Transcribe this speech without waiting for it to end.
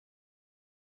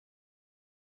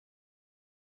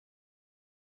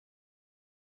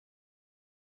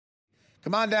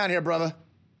Come on down here, brother.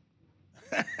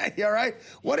 You all right?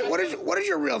 What is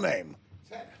your real name?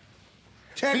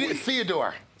 Ted.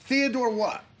 Theodore. Theodore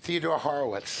what? Theodore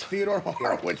Horowitz. Theodore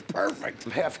Horowitz. Perfect.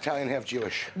 I'm half Italian, half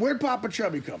Jewish. Where'd Popa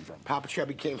Chubby come from? Popa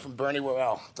Chubby came from Bernie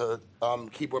Worrell, the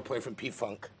keyboard player from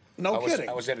P-Funk. No kidding.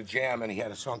 I was at a jam, and he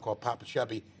had a song called Popa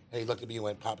Chubby, and he looked at me and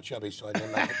went, Popa Chubby, so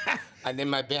I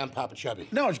named my band Popa Chubby.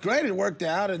 No, it's great. It worked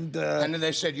out. And then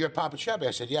they said, you're Popa Chubby.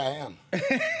 I said, yeah, I am.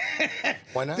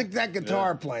 Why not? I think that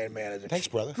guitar playing, man, is Thanks,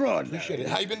 brother. Extraordinary. Appreciate it.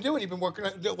 How you been doing? You've been working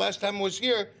on, the last time I was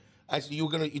here, you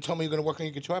told me you were gonna work on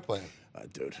your guitar playing.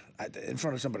 Dude, in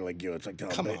front of somebody like you, it's like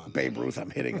telling on, Babe Ruth I'm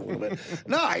hitting a little bit.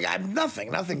 No, I'm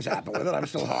nothing. Nothing's happened with it. I'm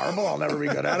still horrible. I'll never be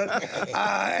good at it.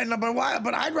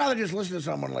 But I'd rather just listen to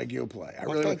someone like you play.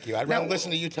 Thank you. I'd rather listen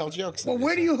to you tell jokes. Well,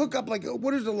 where do you hook up? Like,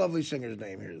 what is the lovely singer's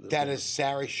name here? That is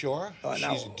Sari Shore.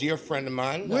 She's a dear friend of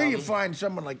mine. Where do you find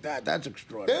someone like that? That's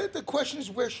extraordinary. The question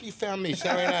is where she found me.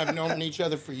 Sari and I have known each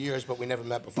other for years, but we never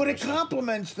met before. But it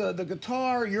complements the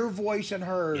guitar, your voice, and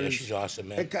hers. Yeah, she's awesome,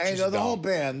 man. The whole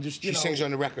band. She sings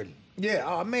on the record.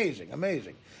 Yeah, amazing.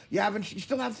 You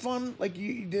still have fun like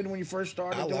you did when you first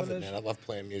started doing this? I love it, man. I love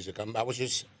playing music. I was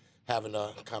just having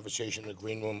a conversation in the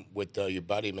green room with your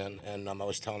buddy, man, and I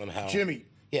was telling him how... Jimmy.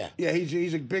 Yeah. Yeah,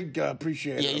 he's a big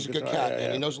appreciator. Yeah, he's a good cat,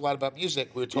 and he knows a lot about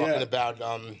music. We were talking about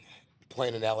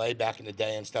playing in L.A. back in the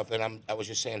day and stuff, and I was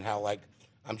just saying how, like,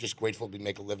 I'm just grateful to be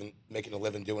making a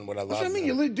living doing what I love. That's what I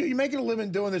mean. You're making a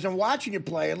living doing this, and watching you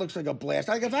play, it looks like a blast.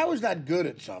 Like, if I was that good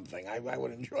at something, I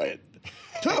would enjoy it,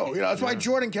 too. That's why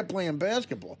Jordan kept playing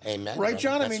basketball. Amen. Right,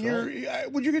 John? That's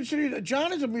would you consider...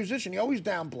 John is a musician. He always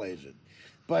downplays it.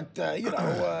 But,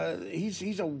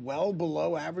 he's a well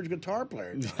below average guitar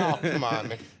player. Oh, come on,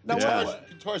 man.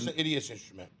 Guitar's an idiot's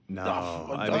instrument. No.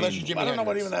 Unless you're Jimmy Hendrix. I don't know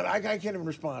what even that... I can't even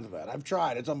respond to that. I've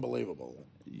tried. It's unbelievable.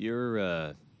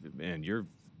 You're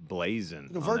blazing.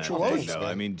 The virtuoso.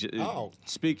 I mean,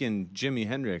 speaking Jimi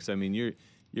Hendrix, I mean,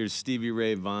 you're Stevie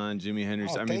Ray Vaughan, Jimi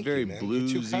Hendrix. I mean, very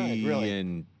bluesy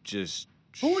and just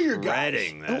Who are your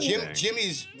guys?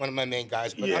 Jimmy's one of my main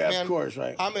guys. But of course,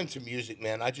 right. I'm into music,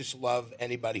 man. I just love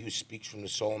anybody who speaks from the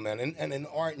soul, man. And in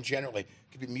art in generally.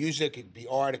 It could be music, it could be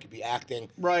art, it could be acting,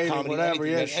 comedy, whatever,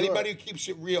 anything. Sure. Anybody who keeps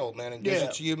it real, man, and gives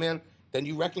it to you, man, then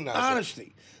you recognize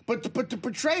honesty. But to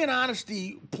portray an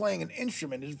honesty playing an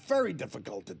instrument is very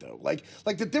difficult to do. Like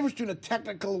the difference between a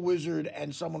technical wizard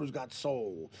and someone who's got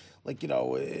soul. Like, you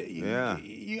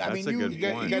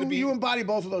embody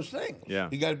both of those things. Yeah.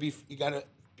 You gotta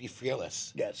be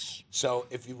fearless. Yes. So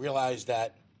if you realize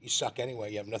that you suck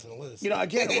anyway, you have nothing to lose.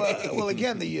 Again,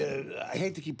 I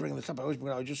hate to keep bringing this up.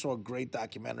 I just saw a great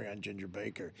documentary on Ginger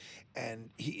Baker, and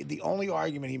the only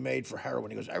argument he made for heroin,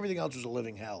 he goes, everything else was a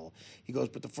living hell. He goes,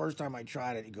 but the first time I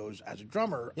tried it, he goes, as a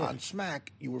drummer on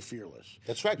Smack, you were fearless.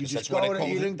 That's right. That's why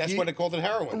they called it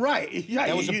heroin. Right. Yeah,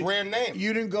 that was a brand name.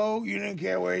 You didn't go. You didn't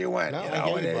care where you went. No,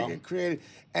 I get it, bro. Created,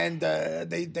 and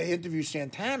they interview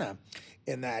Santana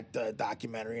in that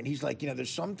documentary, and he's like, there's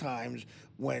sometimes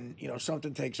when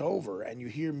something takes over and you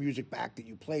hear music back that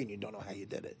you played and you don't know how you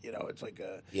did it. It's like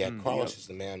Carlos is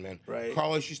the man. Right.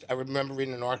 Carlos I remember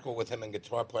reading an article with him and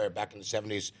Guitar Player back in the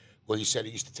 '70s where he said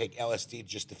he used to take LSD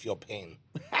just to feel pain.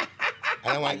 And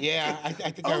I'm like, I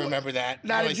think I remember that.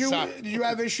 Now, did you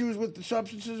have issues with the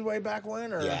substances way back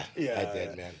when? Or? Yeah, I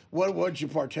did, man. What'd you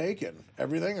partake in?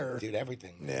 Everything, or? Dude,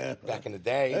 everything. Yeah. Back in the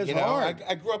day, it's hard.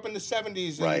 I grew up in the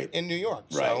 '70s in New York.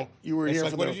 Right. So you were here.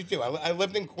 What did you do? I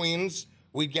lived in Queens.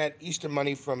 We'd get Easter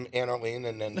money from Anne Arlene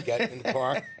and then get in the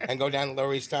car and go down to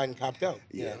Lower East Side and cop dope.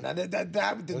 Yeah, now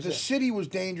the city was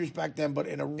dangerous back then, but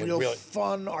in a real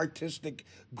fun, artistic,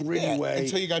 gritty way.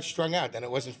 Until you got strung out, then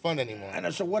it wasn't fun anymore.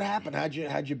 And so what happened? How'd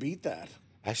you beat that?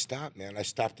 I stopped, man. I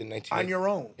stopped in 19... On your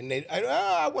own?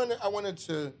 I wanted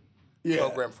to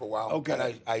program for a while. Okay.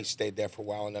 And I stayed there for a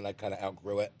while, and then I kind of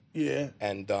outgrew it. Yeah.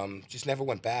 And just never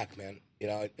went back, man.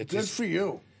 Good for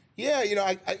you. Yeah,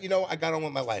 I got on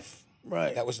with my life.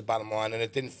 Right. That was the bottom line, and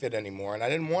it didn't fit anymore, and I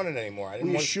didn't want it anymore. Were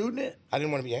you shooting it? I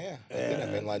didn't want to be. I did. I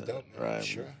made line dope. Right.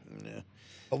 Sure. Yeah.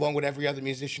 Along with every other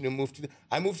musician who moved to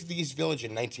I moved to the East Village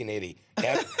in 1980.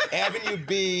 Avenue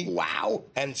B. Wow.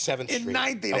 And 7th Street. In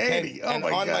 1980. Okay? Oh, and my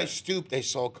God. on my stoop, they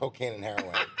sold cocaine and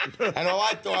heroin. And all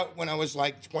I thought when I was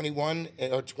like 21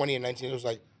 or 20 and 19, it was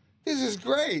like, this is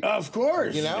great. Of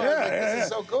course. This is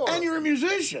so cool. And you're a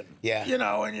musician. Yeah.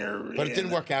 And you're... But it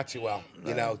didn't work out too well.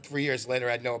 3 years later,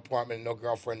 I had no apartment, no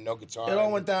girlfriend, no guitar. It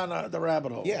all went down the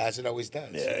rabbit hole. Yeah, as it always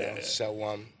does. Yeah. So,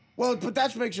 well, but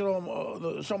that makes it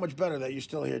all, so much better that you're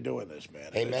still here doing this, man.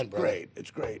 Amen, it's brother. Great.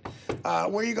 It's great.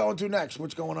 Where are you going to next?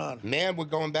 What's going on? Man, we're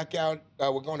going back out.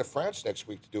 We're going to France next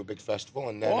week to do a big festival.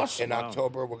 And then in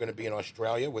October, we're going to be in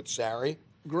Australia with Sari.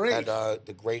 Great. At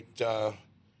the great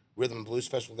Rhythm and Blues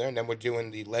Festival there. And then we're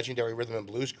doing the legendary Rhythm and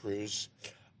Blues Cruise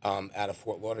out of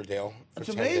Fort Lauderdale for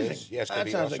That's 10 amazing. days. Yeah, it's that gonna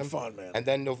be sounds awesome. like fun, man. And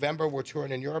then November, we're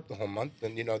touring in Europe the whole month.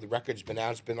 And, the record's been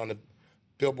out. It's been on the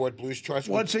Billboard Blues charts.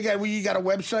 Once again, you got a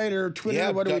website or Twitter? Yeah,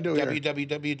 what do we do here?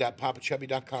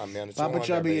 www.popachubby.com, man. It's Popa all on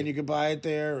Chubby, there, and you can buy it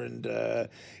there. And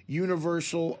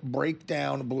Universal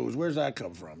Breakdown Blues. Where's that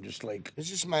come from? Just like it's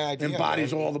just my idea.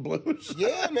 embodies man. all the blues.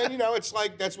 Yeah, man. It's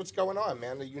like that's what's going on,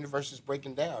 man. The universe is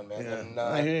breaking down, man. Yeah, And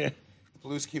I hear you.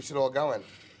 blues keeps it all going.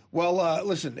 Well,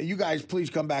 listen, you guys,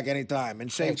 please come back anytime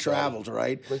and safe Thanks, travels. All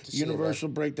right, Great to see you, Universal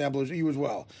Breakdown Blues. You as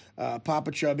well,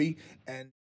 Popa Chubby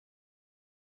and.